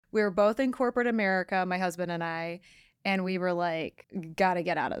We were both in corporate America, my husband and I, and we were like, gotta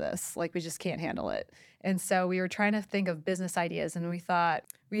get out of this. Like, we just can't handle it. And so we were trying to think of business ideas, and we thought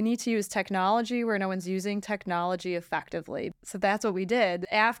we need to use technology where no one's using technology effectively. So that's what we did.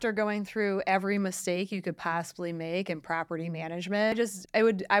 After going through every mistake you could possibly make in property management, I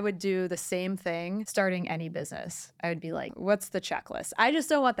would do the same thing starting any business. I would be like, what's the checklist? I just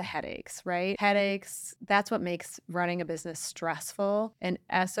don't want the headaches, right? Headaches, that's what makes running a business stressful. And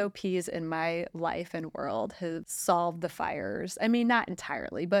SOPs in my life and world have solved the fires. I mean, not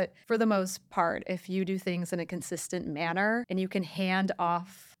entirely, but for the most part, if you do things in a consistent manner and you can hand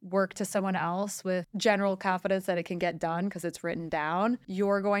off work to someone else with general confidence that it can get done because it's written down,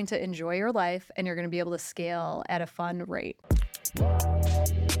 you're going to enjoy your life and you're going to be able to scale at a fun rate.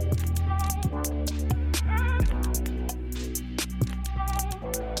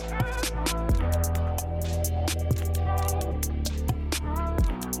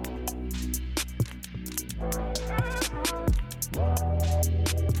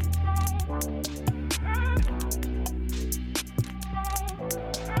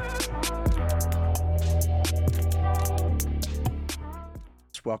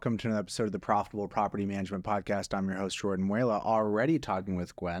 Welcome to another episode of the Profitable Property Management Podcast. I'm your host, Jordan Muela, already talking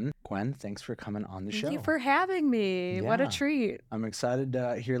with Gwenn. Gwenn, thanks for coming on the show. Thank you for having me. Yeah. What a treat. I'm excited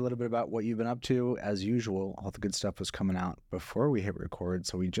to hear a little bit about what you've been up to. As usual, all the good stuff was coming out before we hit record,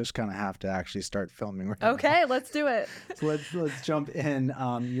 so we just kind of have to actually start filming right Okay, now. let's do it. So let's jump in.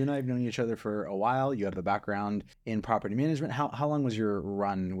 You and I have known each other for a while. You have a background in property management. How long was your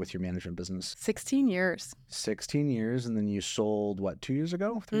run with your management business? 16 years. 16 years, and then you sold, what, 2 years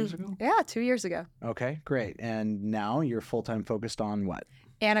ago? 3 years ago? Yeah, 2 years ago. Okay, great. And now you're full-time focused on what?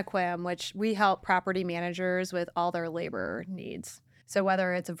 Anaquim, which we help property managers with all their labor needs. So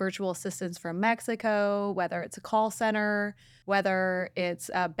whether it's a virtual assistance from Mexico, whether it's a call center, whether it's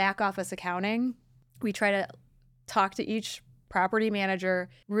back office accounting, we try to talk to each property manager,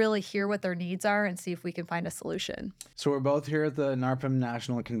 really hear what their needs are and see if we can find a solution. So we're both here at the NARPM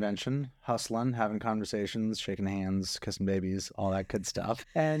National Convention, hustling, having conversations, shaking hands, kissing babies, all that good stuff.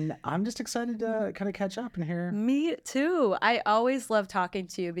 And I'm just excited to kind of catch up and hear. Me too. I always love talking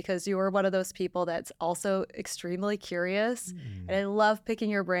to you because you are one of those people that's also extremely curious. And I love picking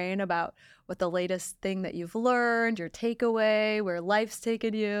your brain about what the latest thing that you've learned, your takeaway, where life's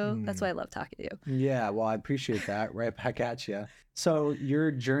taken you. That's why I love talking to you. Yeah, well, I appreciate that. Right back at you. So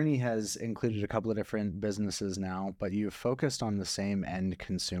your journey has included a couple of different businesses now, but you've focused on the same end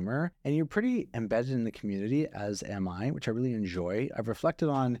consumer, and you're pretty embedded in the community, as am I, which I really enjoy. I've reflected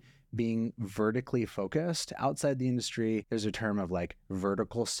on being vertically focused. Outside the industry, there's a term of like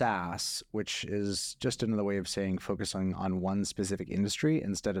vertical SaaS, which is just another way of saying focusing on one specific industry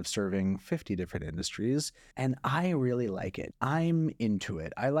instead of serving 50 different industries. And I really like it. I'm into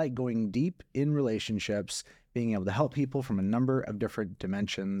it. I like going deep in relationships, being able to help people from a number of different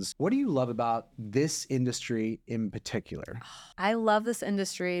dimensions. What do you love about this industry in particular? I love this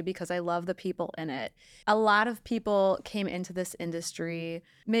industry because I love the people in it. A lot of people came into this industry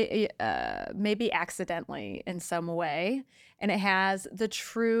maybe accidentally in some way, and it has the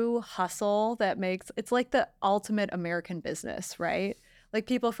true hustle that makes, it's like the ultimate American business, right? Like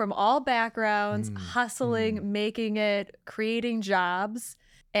people from all backgrounds, hustling, making it, creating jobs,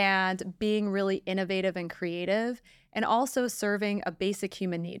 and being really innovative and creative, and also serving a basic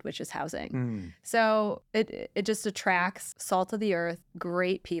human need, which is housing. So it just attracts salt of the earth,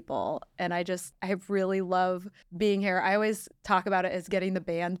 great people. And I really love being here. I always talk about it as getting the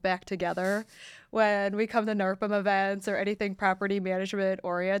band back together when we come to NARPM events or anything property management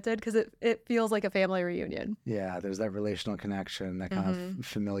oriented, because it feels like a family reunion. Yeah, there's that relational connection, that kind of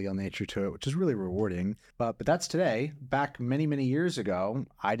familial nature to it, which is really rewarding. But that's today. Back many, many years ago,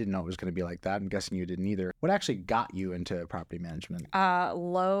 I didn't know it was going to be like that. I'm guessing you didn't either. What actually got you into property management?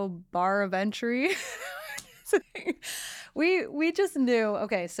 Low bar of entry. We just knew,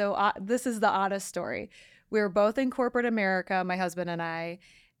 okay, so this is the honest story. We were both in corporate America, my husband and I,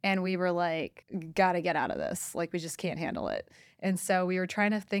 and we were like, gotta get out of this. Like, we just can't handle it. And so we were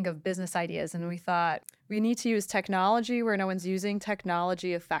trying to think of business ideas, and we thought we need to use technology where no one's using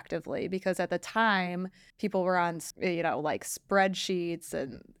technology effectively, because at the time people were on, like spreadsheets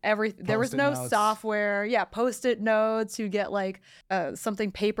and everything. There was no software. Yeah, Post-it notes. You get like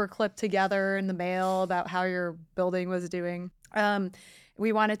something paper clipped together in the mail about how your building was doing.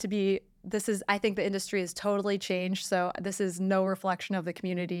 We wanted to be I think the industry has totally changed. So this is no reflection of the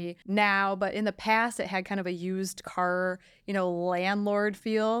community now, but in the past it had kind of a used car, landlord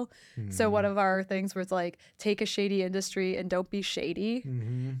feel. So one of our things was like, take a shady industry and don't be shady.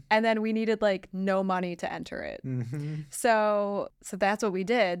 And then we needed like no money to enter it. So that's what we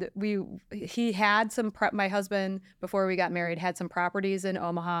did. He had my husband, before we got married, had some properties in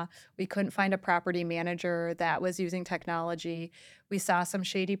Omaha. We couldn't find a property manager that was using technology. We saw some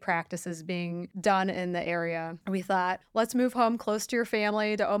shady practices being done in the area. We thought, let's move home close to your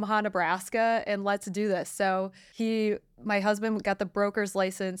family to Omaha, Nebraska, and let's do this. So my husband got the broker's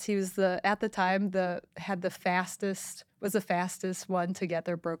license. He was at the time, was the fastest one to get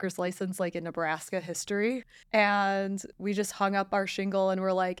their broker's license, like in Nebraska history. And we just hung up our shingle and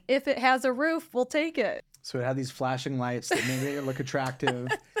we're like, if it has a roof, we'll take it. So it had these flashing lights that made it look attractive.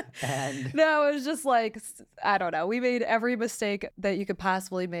 And no, it was just like, I don't know. We made every mistake that you could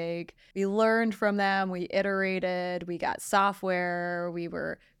possibly make. We learned from them. We iterated. We got software. We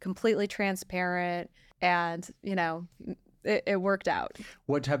were completely transparent. And, it worked out.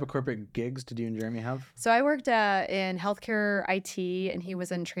 What type of corporate gigs did you and Jeremy have? So I worked in healthcare IT, and he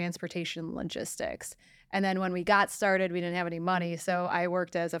was in transportation logistics. And then when we got started, we didn't have any money. So I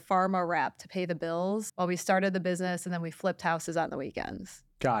worked as a pharma rep to pay the bills while we started the business, and then we flipped houses on the weekends.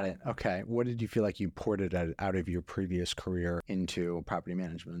 Got it. Okay. What did you feel like you ported out of your previous career into property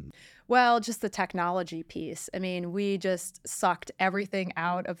management? Well, just the technology piece. I mean, we just sucked everything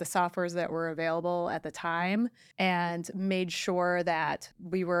out of the softwares that were available at the time and made sure that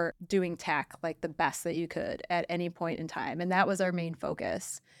we were doing tech like the best that you could at any point in time. And that was our main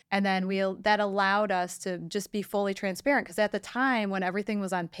focus. And then that allowed us to just be fully transparent, because at the time when everything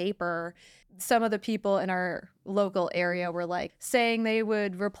was on paper, some of the people in our local area were like saying they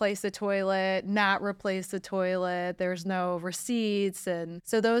would replace the toilet, not replace the toilet. There's no receipts. And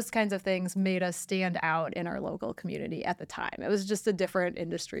so those kinds of things made us stand out in our local community at the time. It was just a different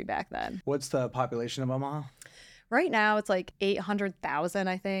industry back then. What's the population of Omaha? Right now, it's like 800,000,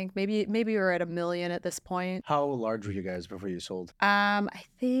 I think. Maybe we're at 1 million at this point. How large were you guys before you sold? I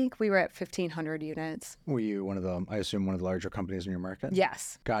think we were at 1,500 units. Were you one of the larger companies in your market?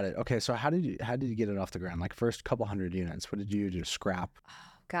 Yes. Got it. Okay, so how did you get it off the ground? Like first couple hundred units, what did you do? Scrap?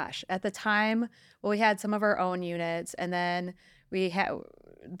 Oh, gosh, at the time, we had some of our own units, and then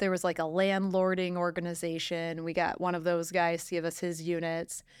there was like a landlording organization. We got one of those guys to give us his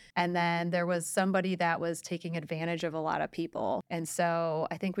units. And then there was somebody that was taking advantage of a lot of people. And so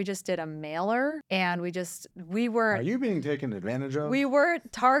I think we just did a mailer, and we weren't. Are you being taken advantage of? We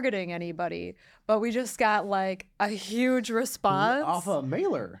weren't targeting anybody, but we just got like a huge response. Off a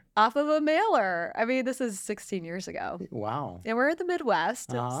mailer? Off of a mailer. I mean, this is 16 years ago. Wow. And we're in the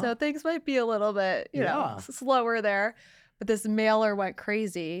Midwest, so things might be a little bit, slower there. But this mailer went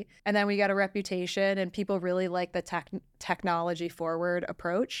crazy, and then we got a reputation, and people really liked the technology forward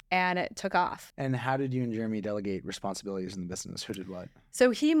approach, and it took off. And how did you and Jeremy delegate responsibilities in the business? Who did what? So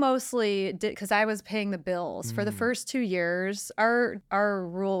he mostly did, because I was paying the bills. For the first 2 years, our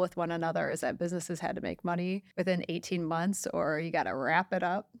rule with one another is that businesses had to make money within 18 months or you got to wrap it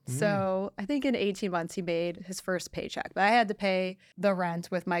up. So I think in 18 months he made his first paycheck, but I had to pay the rent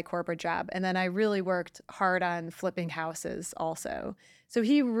with my corporate job. And then I really worked hard on flipping houses also. So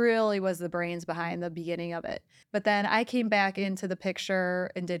he really was the brains behind the beginning of it. But then I came back into the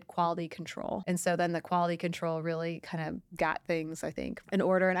picture and did quality control. And so then the quality control really kind of got things, I think, in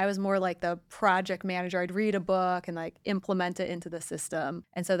order. And I was more like the project manager. I'd read a book and like implement it into the system.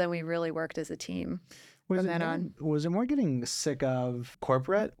 And so then we really worked as a team. Was it more getting sick of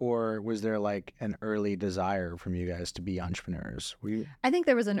corporate, or was there like an early desire from you guys to be entrepreneurs? I think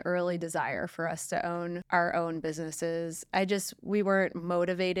there was an early desire for us to own our own businesses. We weren't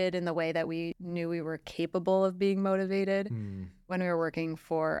motivated in the way that we knew we were capable of being motivated when we were working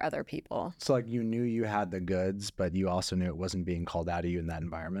for other people. So like you knew you had the goods, but you also knew it wasn't being called out of you in that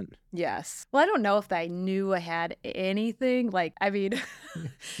environment? Yes. Well, I don't know if I knew I had anything. Like, I mean, you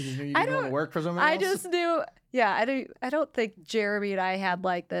just knew you didn't want to work for someone else? I just knew. Yeah, I don't think Jeremy and I had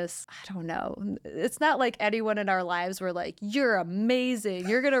like this, I don't know. It's not like anyone in our lives were like, you're amazing.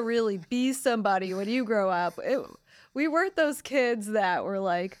 You're going to really be somebody when you grow up. We weren't those kids that were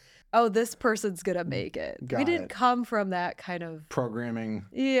like, oh, this person's going to make it. We didn't come from that kind of programming.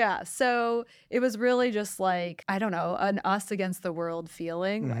 Yeah. So it was really just like, I don't know, an us against the world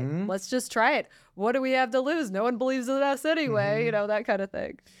feeling. Like, let's just try it. What do we have to lose? No one believes in us anyway, that kind of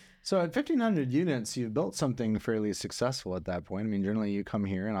thing. So at 1,500 units, you've built something fairly successful at that point. I mean, generally you come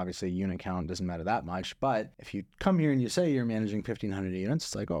here and obviously unit count doesn't matter that much. But if you come here and you say you're managing 1,500 units,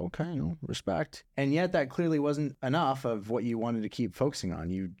 it's like, oh, okay, respect. And yet that clearly wasn't enough of what you wanted to keep focusing on.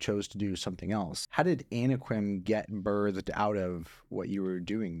 You chose to do something else. How did Anaquim get birthed out of what you were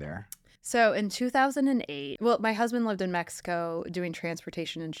doing there? So in 2008, well, my husband lived in Mexico doing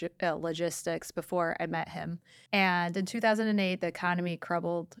transportation and logistics before I met him. And in 2008, the economy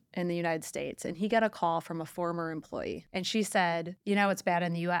crumbled in the United States. And he got a call from a former employee. And she said, it's bad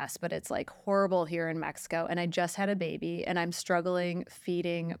in the US, but it's like horrible here in Mexico. And I just had a baby and I'm struggling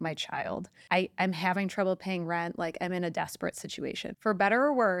feeding my child. I'm having trouble paying rent. Like I'm in a desperate situation. For better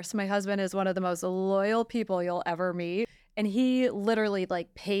or worse, my husband is one of the most loyal people you'll ever meet. And he literally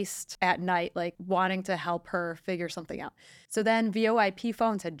like paced at night, like wanting to help her figure something out. So then VoIP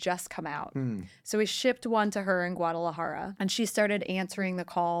phones had just come out. So we shipped one to her in Guadalajara and she started answering the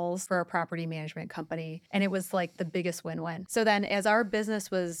calls for a property management company. And it was like the biggest win-win. So then as our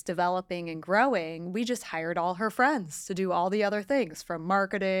business was developing and growing, we just hired all her friends to do all the other things from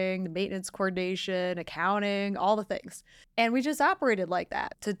marketing, maintenance coordination, accounting, all the things. And we just operated like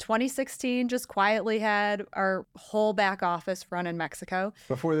that. To 2016, just quietly had our whole back office run in Mexico.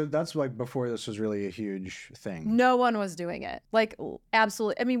 Before this was really a huge thing. No one was doing it. Like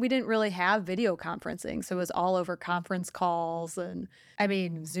absolutely. I mean, we didn't really have video conferencing. So it was all over conference calls. And I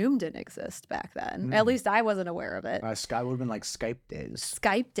mean, Zoom didn't exist back then. At least I wasn't aware of it. Sky would have been like Skype days.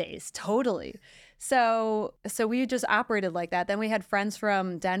 Skype days, totally. So we just operated like that. Then we had friends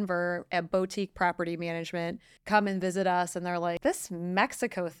from Denver at Boutique Property Management come and visit us. And they're like, this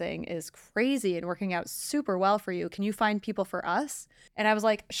Mexico thing is crazy and working out super well for you. Can you find people for us? And I was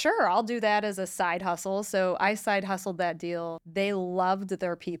like, sure, I'll do that as a side hustle. So I side hustled that deal. They loved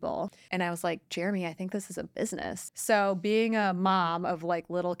their people. And I was like, Jeremy, I think this is a business. So being a mom of like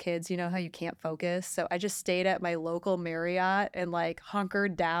little kids, you know how you can't focus. So I just stayed at my local Marriott and like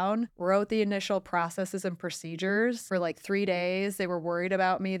hunkered down, wrote the initial processes and procedures for like 3 days. They were worried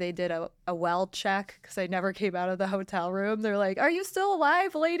about me. They did a well check because I never came out of the hotel room. They're like, are you still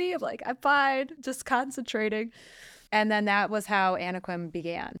alive, lady? I'm like, I'm fine, just concentrating. And then that was how Anaquim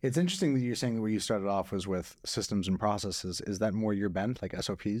began. It's interesting that you're saying where you started off was with systems and processes. Is that more your bent, like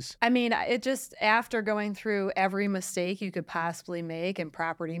SOPs? I mean, it just, after going through every mistake you could possibly make in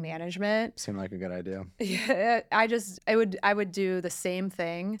property management. Seemed like a good idea. Yeah, I would do the same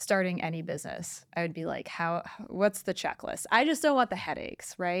thing starting any business. I would be like, what's the checklist? I just don't want the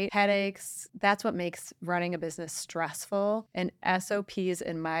headaches, right? Headaches, that's what makes running a business stressful. And SOPs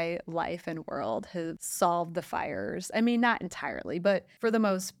in my life and world have solved the fires. I mean, not entirely, but for the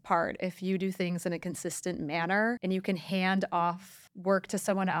most part, if you do things in a consistent manner and you can hand off work to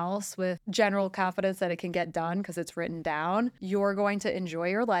someone else with general confidence that it can get done because it's written down, you're going to enjoy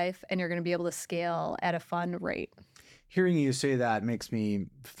your life and you're going to be able to scale at a fun rate. Hearing you say that makes me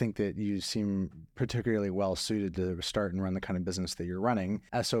think that you seem particularly well suited to start and run the kind of business that you're running.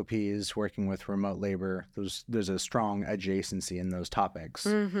 SOPs, working with remote labor, there's a strong adjacency in those topics.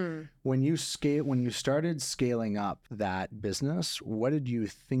 Mm-hmm. When you started scaling up that business, what did you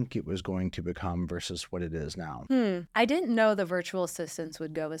think it was going to become versus what it is now? I didn't know the virtual assistants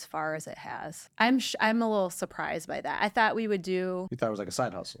would go as far as it has. I'm a little surprised by that. I thought we would do. You thought it was like a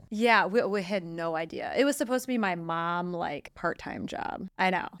side hustle? Yeah, we had no idea. It was supposed to be my mom like part-time job. I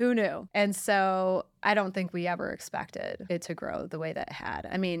know. Who knew? And so I don't think we ever expected it to grow the way that it had.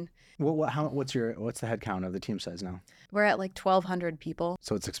 I mean, what's the head count of the team size now? We're at like 1,200 people.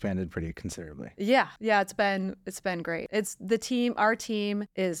 So it's expanded pretty considerably. Yeah, it's been great. Our team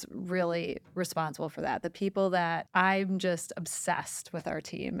is really responsible for that. The people that I'm just obsessed with our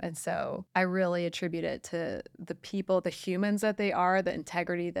team. And so I really attribute it to the people, the humans that they are, the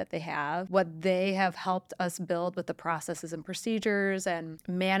integrity that they have, what they have helped us build with the processes and procedures and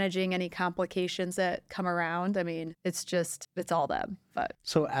managing any complications that come around. I mean, it's all them. But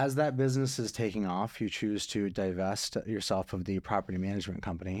so as that business is taking off, you choose to divest yourself of the property management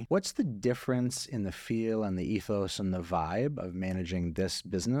company. What's the difference in the feel and the ethos and the vibe of managing this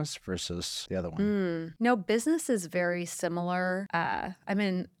business versus the other one? No, business is very similar. I'm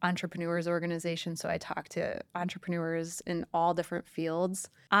in entrepreneurs organization, so I talk to entrepreneurs in all different fields.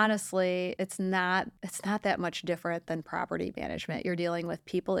 Honestly, it's not that much different than property management. You're dealing with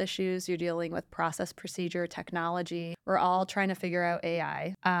people issues, you're dealing with process, procedure, technology. We're all trying to figure out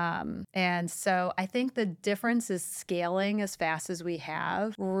AI. And so I think the difference is scaling as fast as we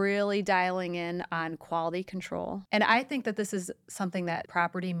have, really dialing in on quality control. And I think that this is something that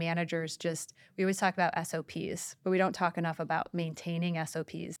property managers we always talk about SOPs, but we don't talk enough about maintaining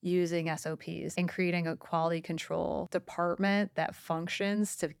SOPs, using SOPs, and creating a quality control department that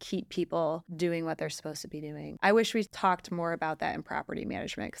functions to keep people doing what they're supposed to be doing. I wish we talked more about that in property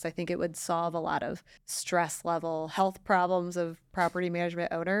management because I think it would solve a lot of stress level health problems of property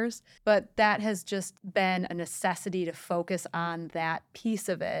management owners. But that has just been a necessity to focus on that piece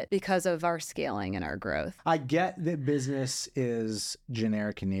of it because of our scaling and our growth. I get that business is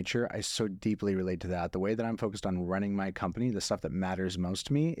generic in nature. I so deeply relate to that. The way that I'm focused on running my company, the stuff that matters most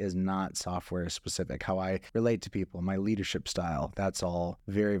to me is not software specific. How I relate to people, my leadership style, that's all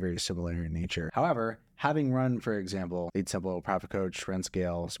very, very similar in nature. However, having run, for example, Lead Simple, Profit Coach, Rent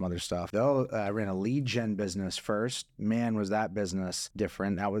Scale, some other stuff, though I ran a lead gen business first, man, was that business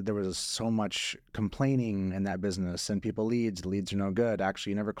different. There was so much complaining in that business, and people the leads are no good.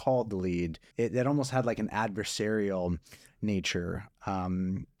 Actually, you never called the lead. It almost had like an adversarial nature.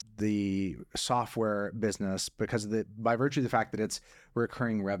 The software business, because by virtue of the fact that it's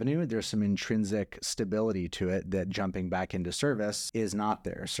recurring revenue, there's some intrinsic stability to it that jumping back into service is not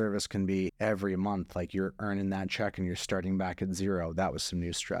there. Service can be every month, like you're earning that check and you're starting back at zero. That was some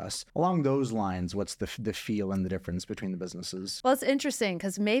new stress. Along those lines, what's the feel and the difference between the businesses? Well, it's interesting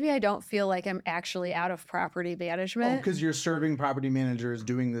because maybe I don't feel like I'm actually out of property management. Oh, because you're serving property managers,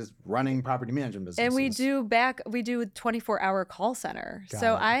 doing this, running property management businesses. And we do 24-hour call center.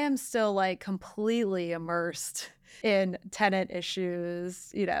 So I am still like completely immersed in tenant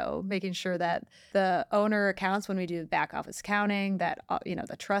issues, making sure that the owner accounts, when we do back office accounting, that,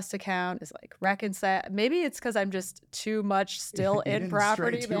 the trust account is like reconciled. Maybe it's because I'm just too much still in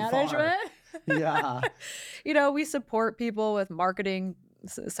property management. Yeah. We support people with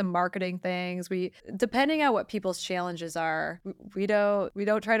some marketing things. Depending on what people's challenges are, we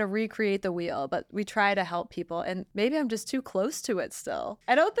don't try to recreate the wheel, but we try to help people. And maybe I'm just too close to it still.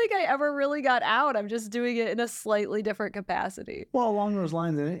 I don't think I ever really got out. I'm just doing it in a slightly different capacity. Well, along those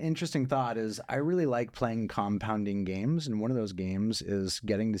lines, an interesting thought is I really like playing compounding games. And one of those games is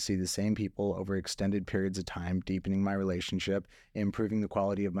getting to see the same people over extended periods of time, deepening my relationship, improving the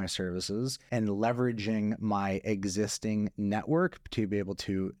quality of my services, and leveraging my existing network to be able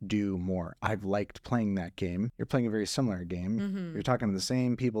to do more. I've liked playing that game. You're playing a very similar game. Mm-hmm. You're talking to the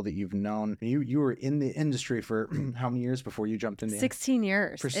same people that you've known. You were in the industry for how many years before you jumped into 16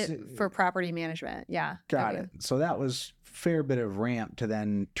 years for property management. Yeah. Got it. So that was fair bit of ramp to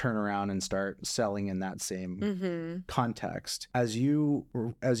then turn around and start selling in that same context. As you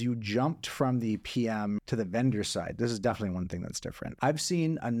jumped from the PM to the vendor side, this is definitely one thing that's different. I've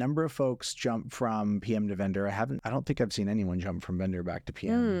seen a number of folks jump from PM to vendor. I don't think I've seen anyone jump from vendor back to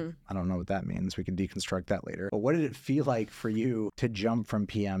PM. I don't know what that means. We can deconstruct that later. But what did it feel like for you to jump from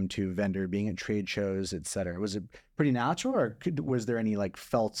PM to vendor, being at trade shows, et cetera? Was it pretty natural, or was there any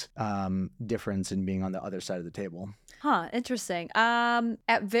felt difference in being on the other side of the table? Interesting.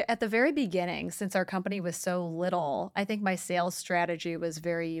 At the very beginning, since our company was so little, I think my sales strategy was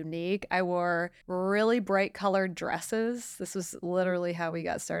very unique. I wore really bright colored dresses. This was literally how we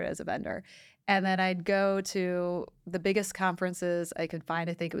got started as a vendor. And then I'd go to the biggest conferences I could find.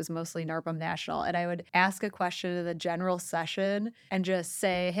 I think it was mostly NARPM National. And I would ask a question in the general session and just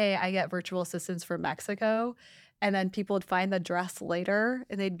say, hey, I get virtual assistants from Mexico. And then people would find the dress later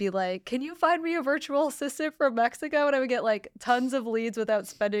and they'd be like, can you find me a virtual assistant from Mexico? And I would get tons of leads without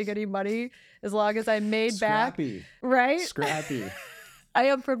spending any money as long as I made Scrappy. back. Right? Scrappy. I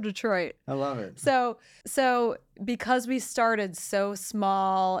am from Detroit. I love it. So because we started so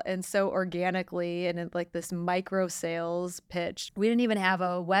small and so organically and in this micro sales pitch, we didn't even have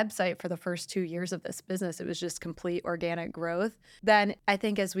a website for the first 2 years of this business. It was just complete organic growth. Then I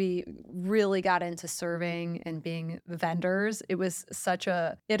think as we really got into serving and being vendors, it was such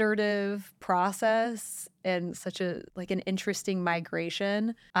a iterative process and such an interesting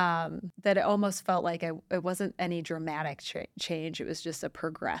migration that it almost felt like it wasn't any dramatic change. It was just a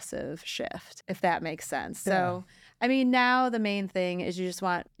progressive shift, if that makes sense. Yeah. So, now the main thing is you just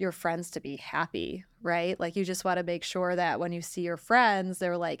want your friends to be happy, right? You just want to make sure that when you see your friends,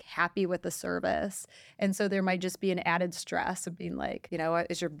 they're happy with the service. And so there might just be an added stress of being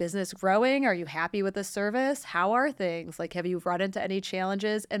is your business growing? Are you happy with the service? How are things? Have you run into any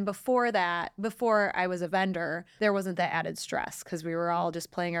challenges? And before I was a vendor, there wasn't that added stress because we were all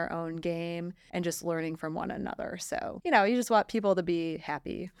just playing our own game and just learning from one another. So, you just want people to be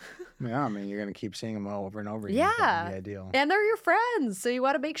happy. Yeah, you're going to keep seeing them over and over again. Yeah. The ideal. And they're your friends. So you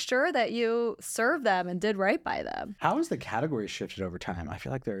want to make sure that you serve them them and did right by them. How has the category shifted over time? I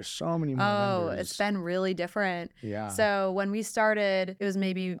feel like there are so many more Oh, vendors. it's been really different. Yeah. So when we started, it was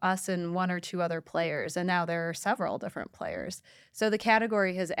maybe us and one or two other players, and now there are several different players. So the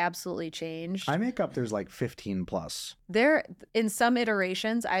category has absolutely changed. I make up there's like 15 plus. There, in some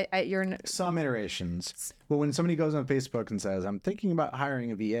iterations, Some iterations. Well, when somebody goes on Facebook and says, I'm thinking about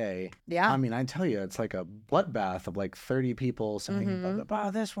hiring a VA, yeah. I mean, I tell you, it's like a bloodbath of like 30 people saying,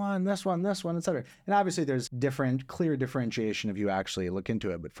 oh, this one, etc. And obviously there's clear differentiation if you actually look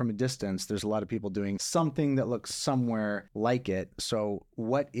into it. But from a distance, there's a lot of people doing something that looks somewhere like it. So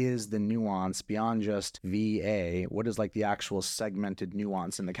what is the nuance beyond just VA? What is like the actual segmented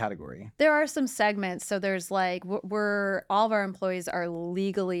nuance in the category? There are some segments. So there's like, all of our employees are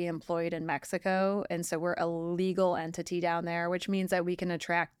legally employed in Mexico. And so we're a legal entity down there, which means that we can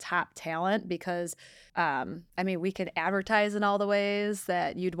attract top talent because, we can advertise in all the ways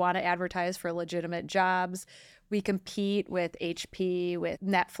that you'd want to advertise for legitimate jobs. We compete with HP, with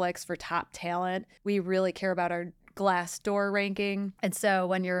Netflix for top talent. We really care about our Glassdoor ranking. And so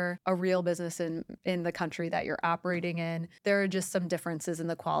when you're a real business in the country that you're operating in, there are just some differences in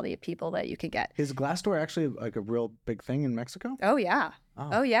the quality of people that you can get. Is Glassdoor actually like a real big thing in Mexico? Oh, yeah.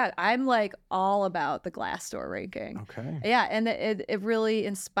 Oh, yeah. I'm like all about the Glassdoor ranking. Okay. Yeah. And it really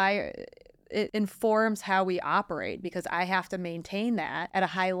it informs how we operate because I have to maintain that at a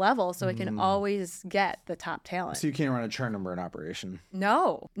high level so I can always get the top talent. So you can't run a churn number in operation?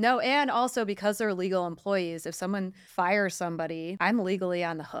 No. And also because they're legal employees, if someone fires somebody, I'm legally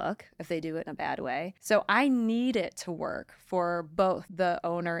on the hook if they do it in a bad way. So I need it to work for both the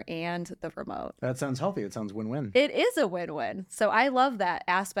owner and the remote. That sounds healthy. It sounds win-win. It is a win-win. So I love that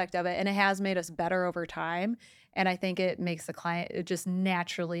aspect of it, and it has made us better over time. And I think it makes the client, it just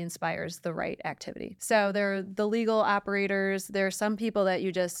naturally inspires the right activity. So they're the legal operators. There are some people that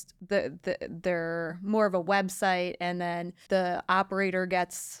you just, they're more of a website, and then the operator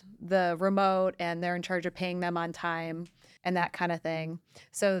gets the remote and they're in charge of paying them on time and that kind of thing.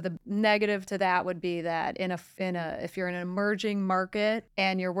 So the negative to that would be that if you're in an emerging market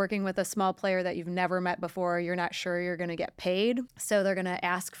and you're working with a small player that you've never met before, you're not sure you're going to get paid. So they're going to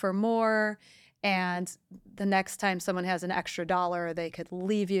ask for more. And the next time someone has an extra dollar, they could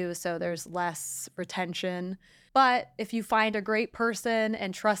leave you, so there's less retention. But if you find a great person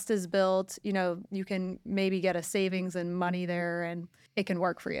and trust is built, you can maybe get a savings and money there, and it can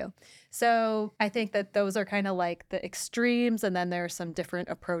work for you. So I think that those are kind of like the extremes, and then there are some different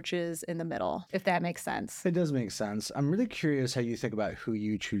approaches in the middle, if that makes sense. It does make sense. I'm really curious how you think about who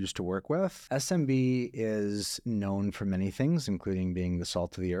you choose to work with. SMB is known for many things, including being the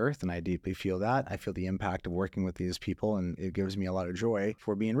salt of the earth, and I deeply feel that. I feel the impact of working with these people, and it gives me a lot of joy.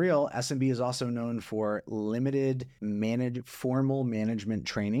 For being real, SMB is also known for limited formal management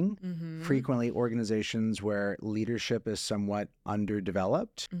training, frequently organizations where leadership is somewhat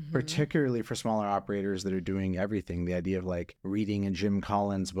underdeveloped, particularly for smaller operators that are doing everything. The idea of like reading a Jim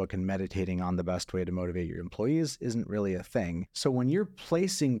Collins book and meditating on the best way to motivate your employees isn't really a thing. So when you're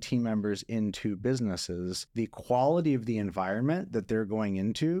placing team members into businesses, the quality of the environment that they're going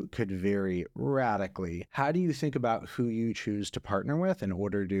into could vary radically. How do you think about who you choose to partner with in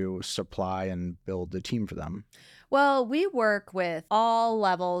order to supply and build the team for them? Well, we work with all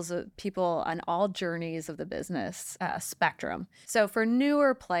levels of people on all journeys of the business spectrum. So for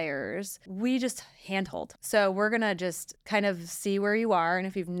newer players, we just handhold. So we're going to just kind of see where you are. And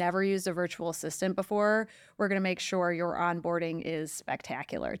if you've never used a virtual assistant before, we're going to make sure your onboarding is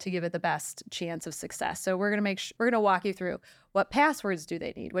spectacular to give it the best chance of success. So we're going to walk you through what passwords do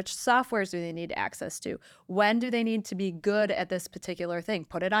they need? Which softwares do they need access to? When do they need to be good at this particular thing?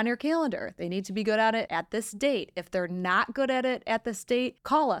 Put it on your calendar. They need to be good at it at this date. If they're not good at it at this date,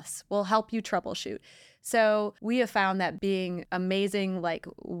 call us. We'll help you troubleshoot. So we have found that being amazing, like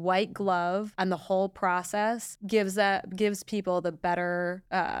white glove on the whole process gives people the better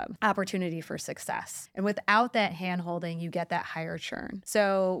opportunity for success. And without that hand-holding, you get that higher churn.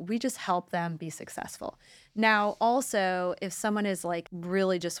 So we just help them be successful. Now, also, if someone is like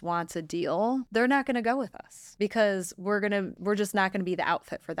really just wants a deal, they're not going to go with us because we're just not going to be the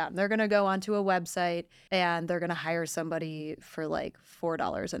outfit for them. They're going to go onto a website and they're going to hire somebody for like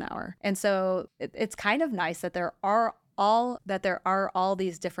 $4 an hour. And so it's kind of nice that there are all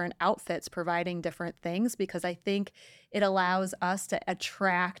these different outfits providing different things, because I think it allows us to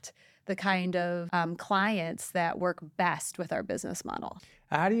attract the kind of clients that work best with our business model.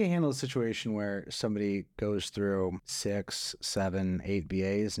 How do you handle a situation where somebody goes through 6, 7, 8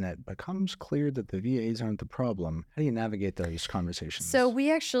 VAs and it becomes clear that the VAs aren't the problem? How do you navigate those conversations? So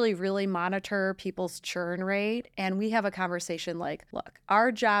we actually really monitor people's churn rate, and we have a conversation like, look,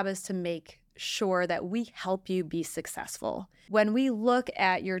 our job is to make sure that we help you be successful. When we look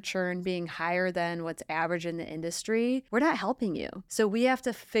at your churn being higher than what's average in the industry, we're not helping you. So we have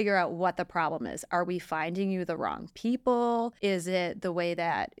to figure out what the problem is. Are we finding you the wrong people? Is it the way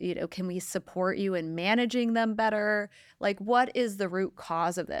that, can we support you in managing them better? Like, what is the root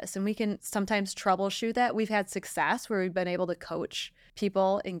cause of this? And we can sometimes troubleshoot that. We've had success where we've been able to coach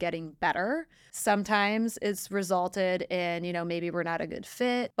people in getting better. Sometimes it's resulted in, maybe we're not a good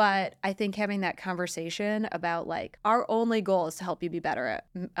fit. But I think having that conversation about like, our only goal is to help you be better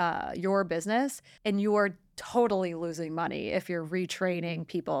at your business, and you're totally losing money if you're retraining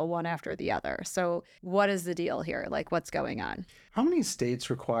people one after the other. So what is the deal here? Like, what's going on? How many states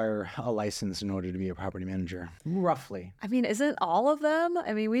require a license in order to be a property manager? Roughly. I mean, isn't all of them?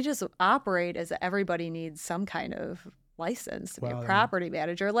 I mean, we just operate as everybody needs some kind of license to be a property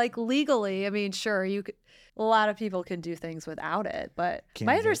manager. Like, legally, I mean, sure, a lot of people can do things without it, but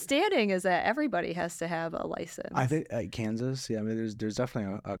my understanding is that everybody has to have a license. I think Kansas, yeah, I mean, there's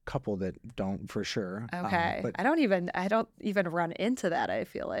definitely a couple that don't for sure. Okay, but I don't even run into that. I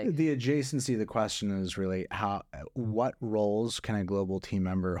feel like the adjacency of the question is really what roles can a global team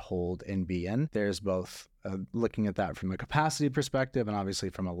member hold and be in? There's both looking at that from a capacity perspective and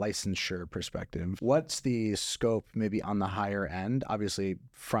obviously from a licensure perspective. What's the scope maybe on the higher end? Obviously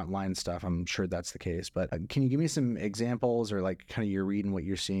frontline stuff, I'm sure that's the case, but can you give me some examples or like kind of your read and what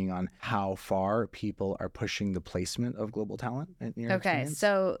you're seeing on how far people are pushing the placement of global talent in your experience?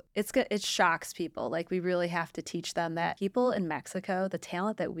 So it shocks people. Like, we really have to teach them that people in Mexico, the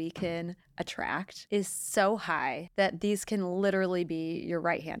talent that we can attract is so high that these can literally be your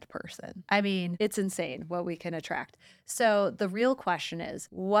right-hand person. I mean, it's insane what we can attract. So the real question is,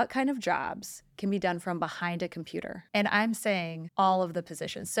 what kind of jobs can be done from behind a computer? And I'm saying all of the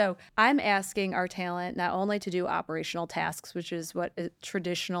positions. So I'm asking our talent not only to do operational tasks, which is what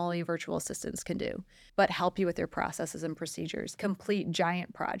traditionally virtual assistants can do, but help you with your processes and procedures, complete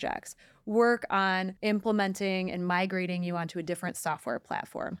giant projects, work on implementing and migrating you onto a different software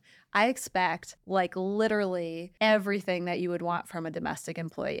platform. I expect like literally everything that you would want from a domestic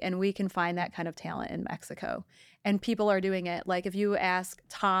employee. And we can find that kind of talent in Mexico. And people are doing it. Like, if you ask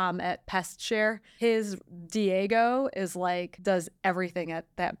Tom at PestShare, his Diego is like, does everything at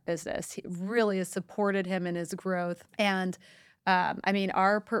that business. He really has supported him in his growth. And I mean,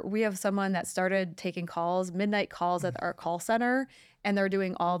 we have someone that started taking midnight calls at our call center, and they're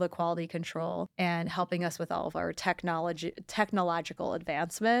doing all the quality control and helping us with all of our technological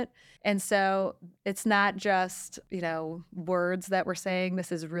advancement. And so it's not just, words that we're saying.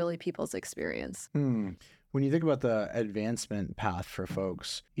 This is really people's experience. When you think about the advancement path for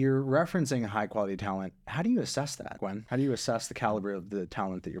folks, you're referencing high quality talent. How do you assess that, Gwen? How do you assess the caliber of the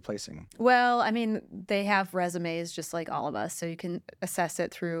talent that you're placing? Well, I mean, they have resumes just like all of us, so you can assess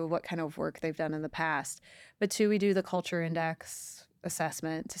it through what kind of work they've done in the past. But two, we do the culture index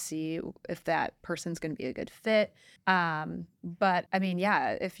assessment to see if that person's going to be a good fit. But I mean,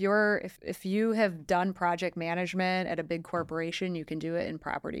 yeah, if you have done project management at a big corporation, you can do it in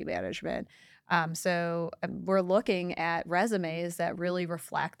property management. So we're looking at resumes that really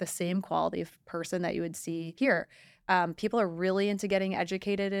reflect the same quality of person that you would see here. People are really into getting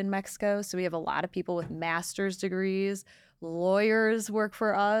educated in Mexico. So we have a lot of people with master's degrees, lawyers work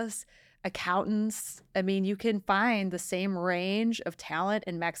for us, accountants. I mean, you can find the same range of talent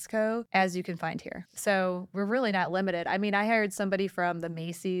in Mexico as you can find here. So we're really not limited. I mean, I hired somebody from the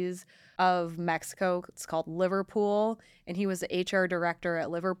Macy's of Mexico. It's called Liverpool. And he was the HR director at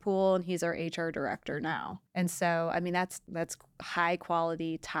Liverpool, and he's our HR director now. And so, I mean, that's high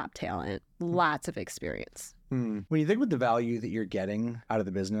quality, top talent, lots of experience. When you think about the value that you're getting out of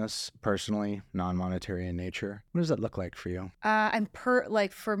the business, personally, non-monetary in nature, what does that look like for you?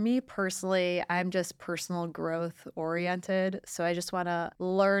 For me personally, I'm just personal growth oriented. So I just want to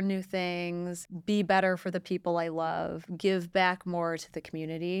learn new things, be better for the people I love, give back more to the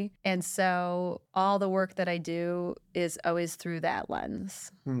community. And so all the work that I do is always through that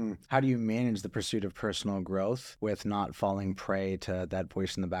lens. How do you manage the pursuit of personal growth with not falling prey to that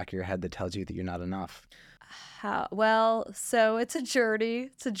voice in the back of your head that tells you that you're not enough? So it's a journey.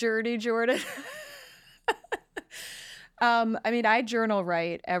 It's a journey, Jordan. I mean, I journal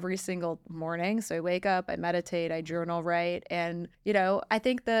write every single morning. So I wake up, I meditate, I journal write. And, I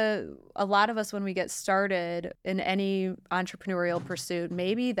think a lot of us, when we get started in any entrepreneurial pursuit,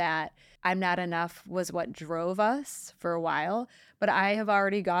 maybe that I'm not enough was what drove us for a while. But I have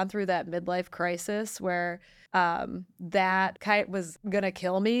already gone through that midlife crisis where that kite was going to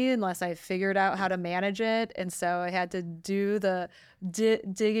kill me unless I figured out how to manage it. And so I had to do the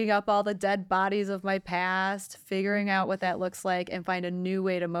digging up all the dead bodies of my past, figuring out what that looks like, and find a new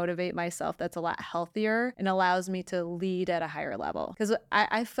way to motivate myself that's a lot healthier and allows me to lead at a higher level. Because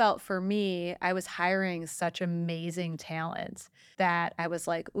I felt for me, I was hiring such amazing talent that I was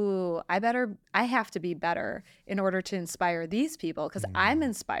like, ooh, I have to be better in order to inspire these people because I'm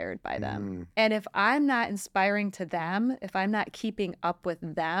inspired by them. And if I'm not inspiring to them, if I'm not keeping up with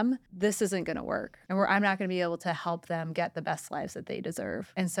them, this isn't going to work. And I'm not going to be able to help them get the best lives that they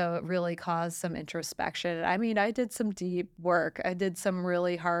deserve. And so it really caused some introspection. I mean, I did some deep work. I did some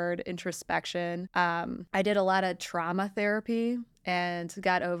really hard introspection. I did a lot of trauma therapy and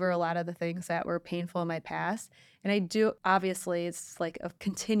got over a lot of the things that were painful in my past. And I do, obviously, it's like a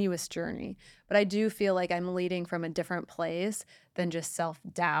continuous journey, but I do feel like I'm leading from a different place than just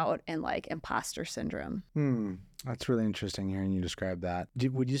self-doubt and like imposter syndrome. That's really interesting hearing you describe that.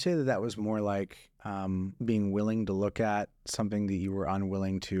 Would you say that that was more like being willing to look at something that you were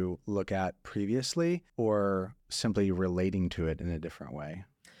unwilling to look at previously, or simply relating to it in a different way?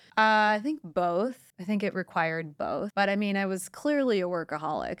 I think both. I think it required both. But I mean, I was clearly a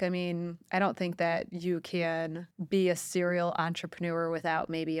workaholic. I mean, I don't think that you can be a serial entrepreneur without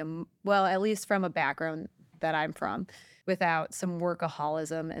maybe well, at least from a background that I'm from, without some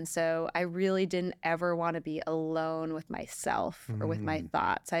workaholism. And so I really didn't ever want to be alone with myself or with my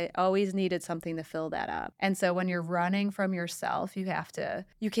thoughts. I always needed something to fill that up. And so when you're running from yourself, you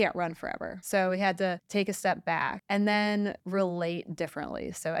can't run forever. So we had to take a step back and then relate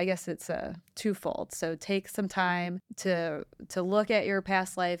differently. So I guess it's a twofold. So take some time to look at your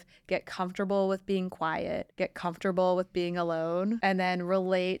past life, get comfortable with being quiet, get comfortable with being alone, and then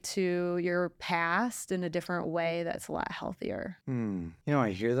relate to your past in a different way that's a lot healthier. I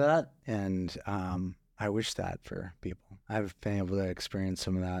hear that, and I wish that for people. I've been able to experience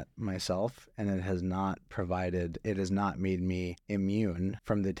some of that myself, and it has not made me immune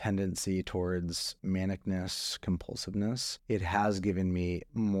from the tendency towards manicness, compulsiveness. It has given me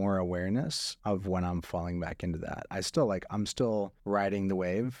more awareness of when I'm falling back into that. I'm still riding the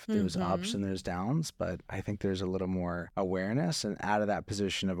wave. There's ups and there's downs, but I think there's a little more awareness, and out of that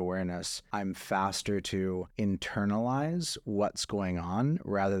position of awareness, I'm faster to internalize what's going on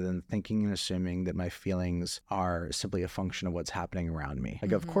rather than thinking and assuming that my feelings are simply a function of what's happening around me.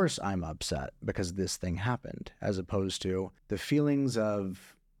 Like, of course I'm upset because this thing happened, as opposed to the feelings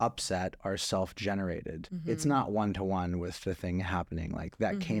of upset are self-generated. It's not one-to-one with the thing happening. Like,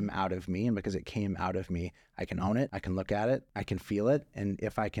 that came out of me, and because it came out of me, I can own it, I can look at it, I can feel it, and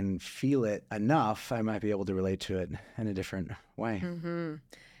if I can feel it enough, I might be able to relate to it in a different way.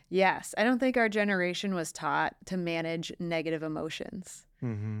 Yes, I don't think our generation was taught to manage negative emotions.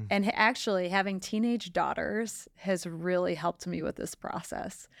 And actually, having teenage daughters has really helped me with this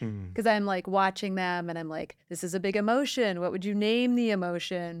process, because I'm like watching them and I'm like, this is a big emotion. What would you name the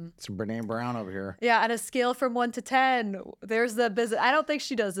emotion? It's Brene Brown over here. Yeah, on a scale from 1 to 10, there's the business. I don't think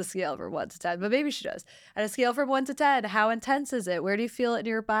she does the scale from 1 to 10, but maybe she does. On a scale from 1 to 10, how intense is it? Where do you feel it in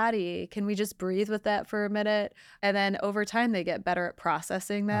your body? Can we just breathe with that for a minute? And then over time, they get better at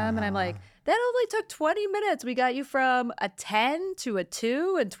processing them. And I'm like, that only took 20 minutes. We got you from a 10 to a 2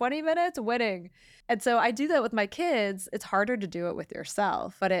 in 20 minutes, winning. And so I do that with my kids. It's harder to do it with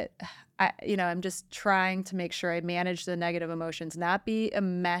yourself, but I'm just trying to make sure I manage the negative emotions, not be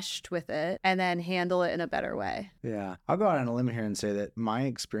enmeshed with it, and then handle it in a better way. Yeah. I'll go out on a limb here and say that my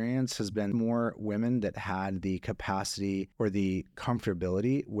experience has been more women that had the capacity or the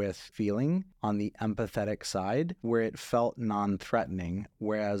comfortability with feeling on the empathetic side, where it felt non-threatening.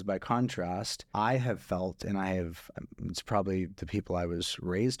 Whereas by contrast, I have felt, and it's probably the people I was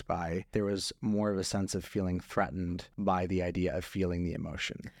raised by, there was more of a sense of feeling threatened by the idea of feeling the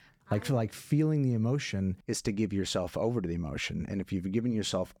emotion. Like feeling the emotion is to give yourself over to the emotion. And if you've given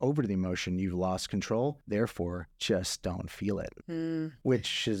yourself over to the emotion, you've lost control. Therefore, just don't feel it.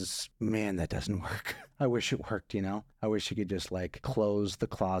 Which is, man, that doesn't work. I wish it worked, I wish you could just close the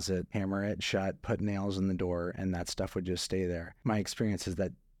closet, hammer it shut, put nails in the door, and that stuff would just stay there. My experience is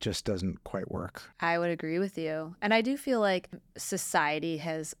that just doesn't quite work. I would agree with you. And I do feel like society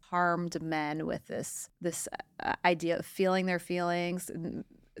has harmed men with this idea of feeling their feelings,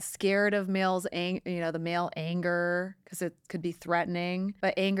 scared of the male anger, because it could be threatening,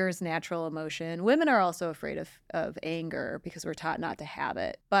 but anger is natural emotion. Women are also afraid of anger because we're taught not to have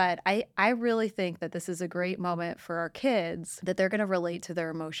it. But I really think that this is a great moment for our kids, that they're going to relate to their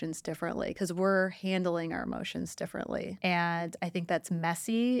emotions differently because we're handling our emotions differently. And I think that's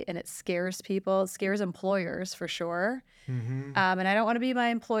messy and it scares people. It scares employers for sure. Mm-hmm. And I don't want to be my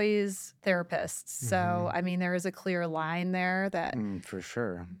employees' therapists. So, Mm-hmm. I mean, there is a clear line there that. For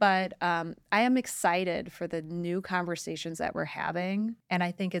sure. But I am excited for the new conversations that we're having. And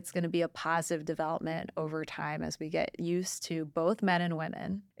I think it's going to be a positive development over time as we get used to both men and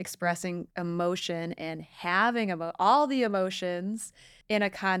women expressing emotion and having all the emotions in a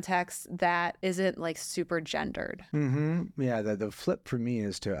context that isn't like super gendered. Mm-hmm. Yeah, the flip for me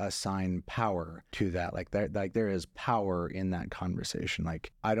is to assign power to that. Like there is power in that conversation.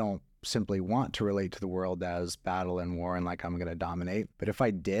 Like I don't simply want to relate to the world as battle and war and like I'm going to dominate. But if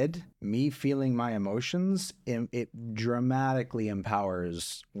I did, me feeling my emotions, it dramatically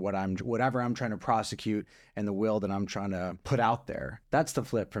empowers whatever I'm trying to prosecute and the will that I'm trying to put out there. That's the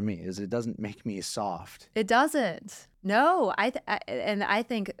flip for me, is it doesn't make me soft. It doesn't. No, I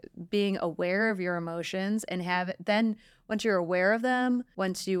think being aware of your emotions and then once you're aware of them,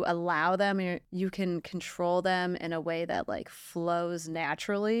 once you allow them, you can control them in a way that like flows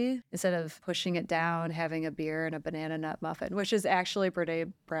naturally instead of pushing it down, having a beer and a banana nut muffin, which is actually a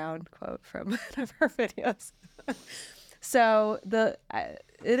Brene Brown quote from one of her videos. So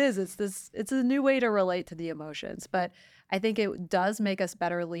it's a new way to relate to the emotions, but I think it does make us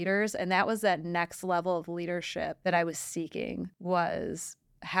better leaders. And that was that next level of leadership that I was seeking, was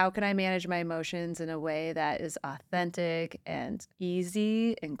how can I manage my emotions in a way that is authentic and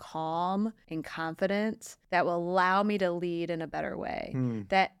easy and calm and confident, that will allow me to lead in a better way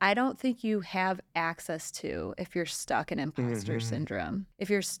that I don't think you have access to if you're stuck in imposter syndrome. If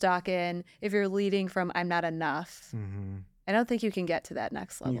you're leading from I'm not enough, I don't think you can get to that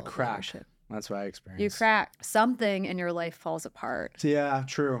next level of leadership. That's what I experienced. You crack. Something in your life falls apart. Yeah,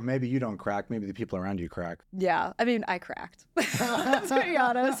 true. Maybe you don't crack. Maybe the people around you crack. Yeah. I mean, I cracked. To be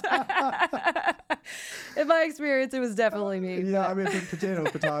honest. In my experience, it was definitely me. Yeah, I mean,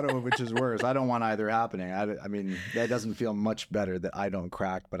 potato, which is worse. I don't want either happening. I mean, that doesn't feel much better that I don't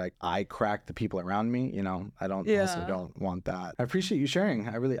crack, but I crack the people around me. I also don't want that. I appreciate you sharing.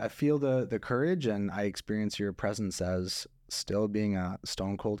 I feel the courage, and I experience your presence as still being a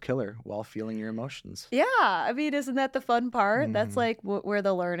stone cold killer while feeling your emotions. Yeah. I mean, isn't that the fun part? That's like where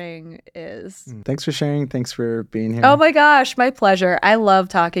the learning is. Thanks for sharing. Thanks for being here. Oh my gosh, my pleasure. I love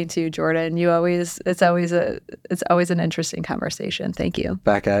talking to you, Jordan. It's always an interesting conversation. Thank you.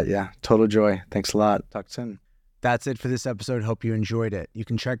 Back at ya. Total joy. Thanks a lot. Talk soon. That's it for this episode. Hope you enjoyed it. You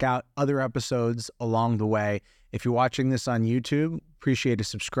can check out other episodes along the way. If you're watching this on YouTube, appreciate a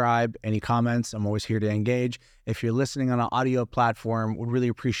subscribe. Any comments, I'm always here to engage. If you're listening on an audio platform, would really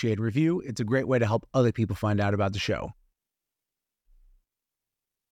appreciate a review. It's a great way to help other people find out about the show.